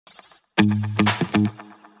Hello,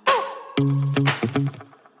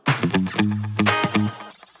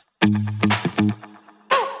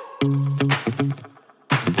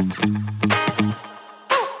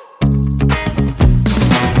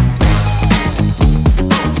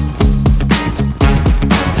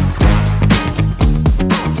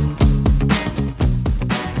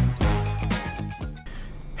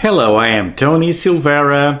 I am Tony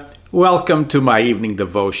Silvera. Welcome to my evening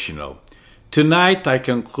devotional. Tonight I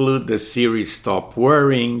conclude the series Stop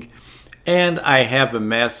Worrying, and I have a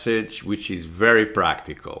message which is very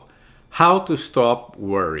practical. How to stop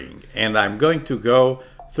worrying. And I'm going to go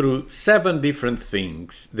through 7 different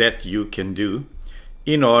things that you can do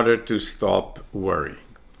in order to stop worrying.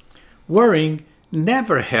 Worrying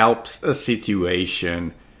never helps a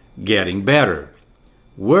situation getting better.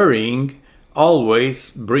 Worrying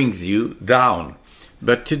always brings you down.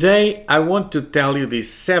 But today I want to tell you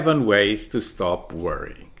these 7 ways to stop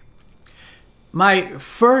worrying. My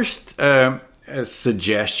first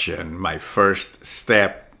suggestion, my first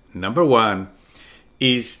step, number 1,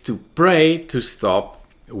 is to pray to stop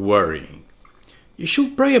worrying. You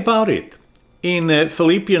should pray about it. In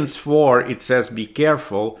Philippians 4, it says, "Be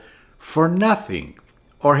careful for nothing,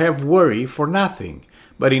 or have worry for nothing.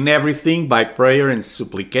 But in everything, by prayer and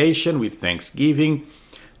supplication with thanksgiving,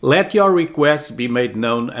 let your requests be made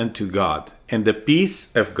known unto God. And the peace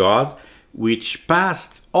of God, which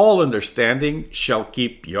passeth all understanding, shall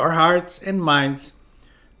keep your hearts and minds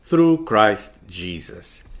through Christ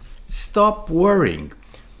Jesus." Stop worrying.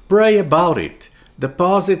 Pray about it.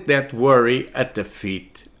 Deposit that worry at the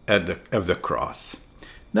feet of the cross.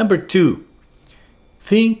 Number 2,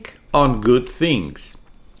 think on good things.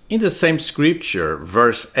 In the same scripture,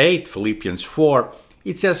 verse 8, Philippians 4,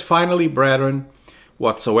 it says, "Finally, brethren,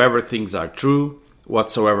 whatsoever things are true,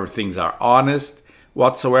 whatsoever things are honest,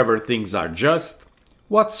 whatsoever things are just,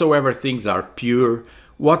 whatsoever things are pure,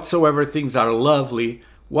 whatsoever things are lovely,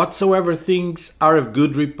 whatsoever things are of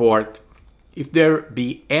good report, if there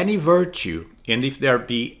be any virtue, and if there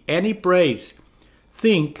be any praise,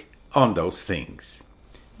 think on those things."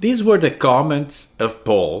 These were the comments of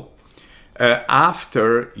Paul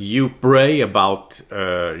after you pray about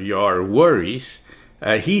your worries.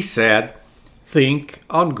 He said, think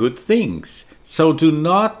on good things. So do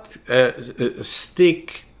not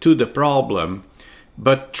stick to the problem,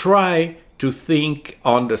 but try to think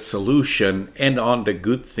on the solution and on the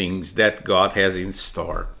good things that God has in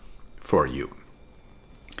store for you.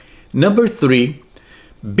 Number 3,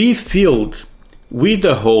 be filled with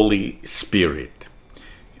the Holy Spirit.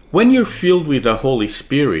 When you're filled with the Holy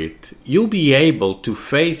Spirit, you'll be able to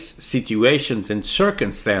face situations and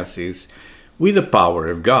circumstances with the power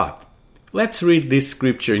of God. Let's read this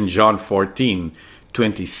scripture in John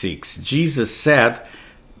 14:26. Jesus said,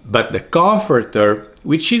 "But the Comforter,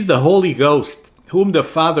 which is the Holy Ghost, whom the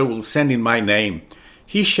Father will send in my name,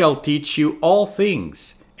 he shall teach you all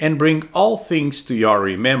things, and bring all things to your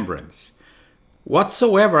remembrance,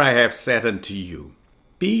 whatsoever I have said unto you.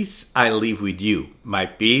 Peace I leave with you, my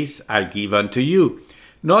peace I give unto you.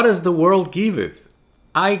 Not as the world giveth,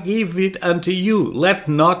 I give it unto you. Let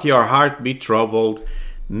not your heart be troubled,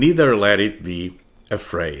 neither let it be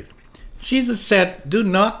afraid." Jesus said, do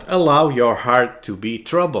not allow your heart to be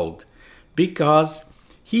troubled, because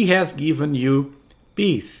he has given you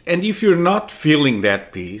peace. And if you're not feeling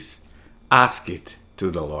that peace, ask it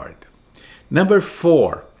to the Lord. Number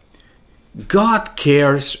 4, God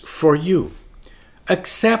cares for you.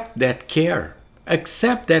 Accept that care.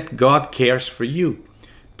 Accept that God cares for you.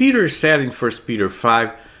 Peter said in 1 Peter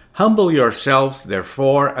 5, "Humble yourselves,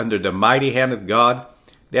 therefore, under the mighty hand of God,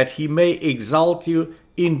 that he may exalt you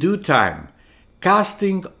in due time,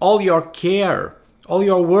 casting all your care, all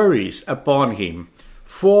your worries upon him,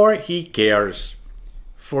 for he cares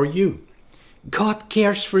for you." God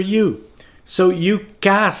cares for you. So you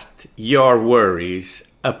cast your worries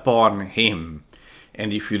upon him.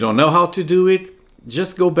 And if you don't know how to do it,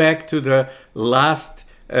 just go back to the last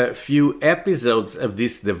few episodes of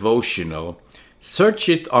this devotional. Search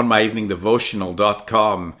it on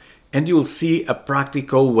myeveningdevotional.com and you'll see a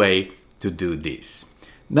practical way to do this.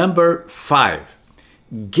 Number 5,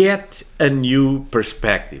 get a new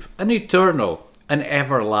perspective, an eternal, an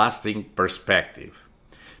everlasting perspective.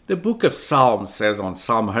 The book of Psalms says on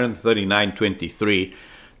Psalm 139:23,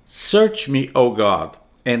 "Search me, O God,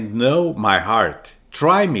 and know my heart.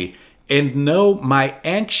 Try me and know my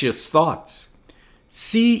anxious thoughts.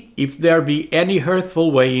 See if there be any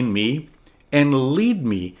hurtful way in me, and lead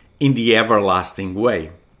me in the everlasting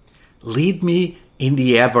way." Lead me in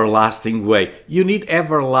the everlasting way. You need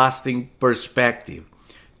everlasting perspective.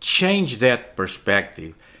 Change that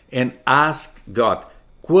perspective and ask God,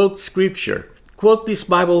 quote scripture, quote this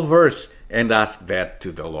Bible verse, and ask that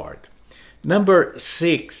to the Lord. Number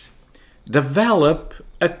 6, develop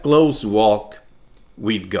a close walk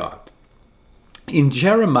with God. In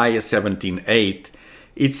Jeremiah 17:8,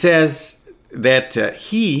 it says that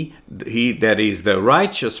he that is the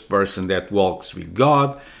righteous person that walks with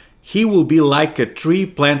God, he will be like a tree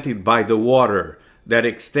planted by the water that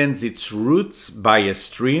extends its roots by a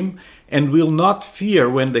stream and will not fear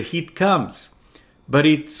when the heat comes, but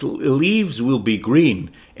its leaves will be green,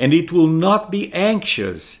 and it will not be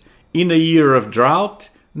anxious in a year of drought,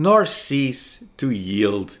 nor cease to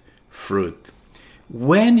yield fruit.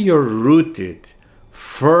 When you're rooted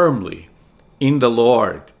firmly in the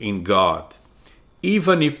Lord, in God,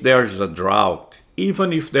 even if there's a drought,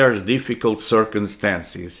 even if there's difficult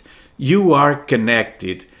circumstances, you are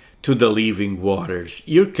connected to the living waters.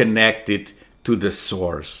 You're connected to the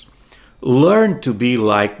source. Learn to be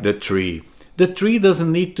like the tree. The tree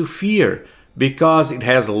doesn't need to fear because it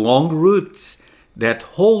has long roots that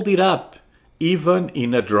hold it up even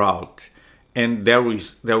in a drought. And there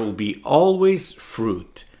will be always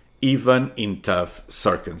fruit even in tough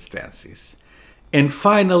circumstances. And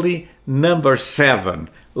finally, number 7,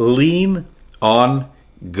 lean on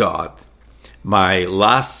God. My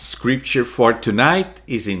last scripture for tonight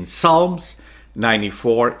is in Psalms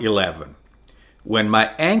 94:11. When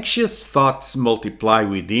my anxious thoughts multiply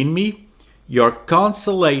within me, your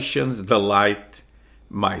consolations delight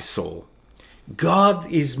my soul.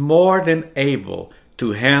 God is more than able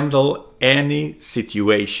to handle any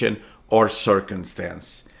situation or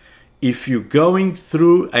circumstance. If you're going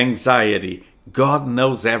through anxiety, God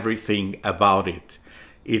knows everything about it.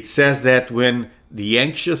 It says that when the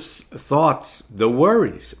anxious thoughts, the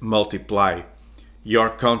worries multiply, your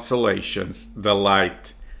consolations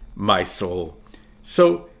delight my soul.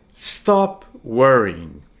 So stop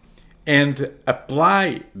worrying and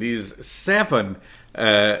apply these 7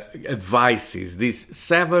 advices, these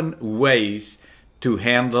 7 ways to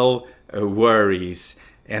handle worries.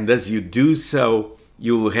 And as you do so,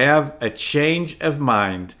 you'll have a change of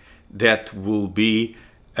mind that will be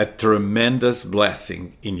a tremendous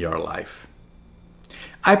blessing in your life.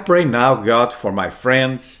 I pray now, God, for my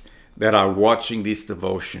friends that are watching this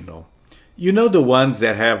devotional. You know, the ones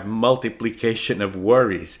that have multiplication of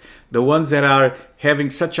worries, the ones that are having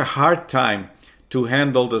such a hard time to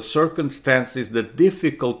handle the circumstances, the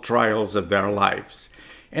difficult trials of their lives.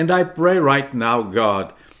 And I pray right now,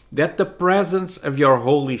 God, that the presence of your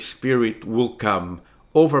Holy Spirit will come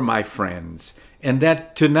over my friends, and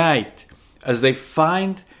that tonight, as they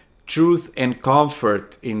find truth and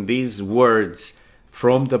comfort in these words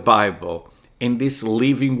from the Bible, in this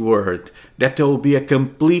living word, that there will be a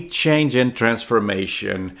complete change and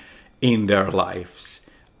transformation in their lives.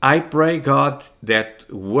 I pray, God,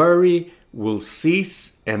 that worry will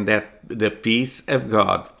cease and that the peace of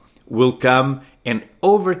God will come and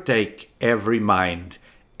overtake every mind,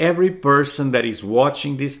 every person that is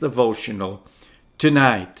watching this devotional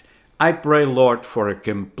tonight. I pray, Lord, for a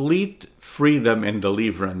complete freedom and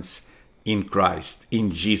deliverance in Christ.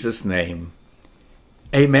 In Jesus' name,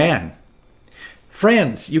 amen.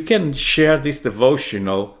 Friends, you can share this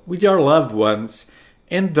devotional with your loved ones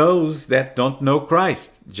and those that don't know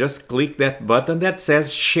Christ. Just click that button that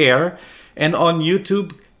says share, and on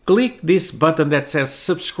YouTube, click this button that says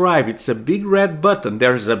subscribe. It's a big red button.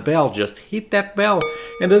 There's a bell. Just hit that bell,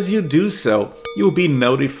 and as you do so, you'll be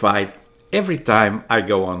notified every time I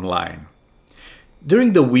go online.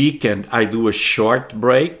 During the weekend, I do a short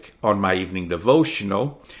break on my evening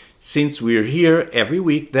devotional, since we're here every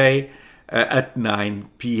weekday at 9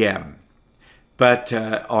 p.m. But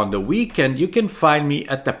on the weekend, you can find me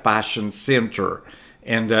at the Passion Center.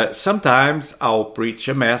 And sometimes I'll preach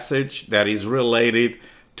a message that is related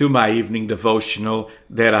to my evening devotional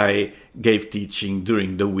that I gave teaching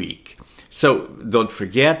during the week. So don't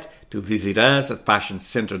forget to visit us at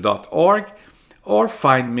passioncenter.org or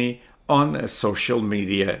find me on a social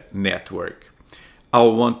media network.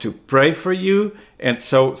 I'll want to pray for you, and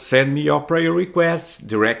so send me your prayer requests,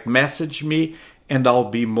 direct message me, and I'll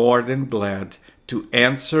be more than glad to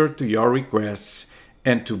answer to your requests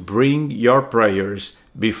and to bring your prayers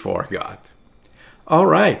before God. All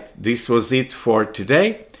right, this was it for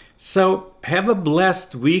today. So have a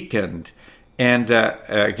blessed weekend. And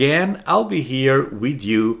again, I'll be here with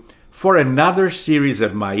you for another series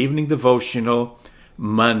of my evening devotional,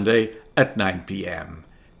 Monday at 9 p.m.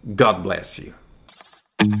 God bless you.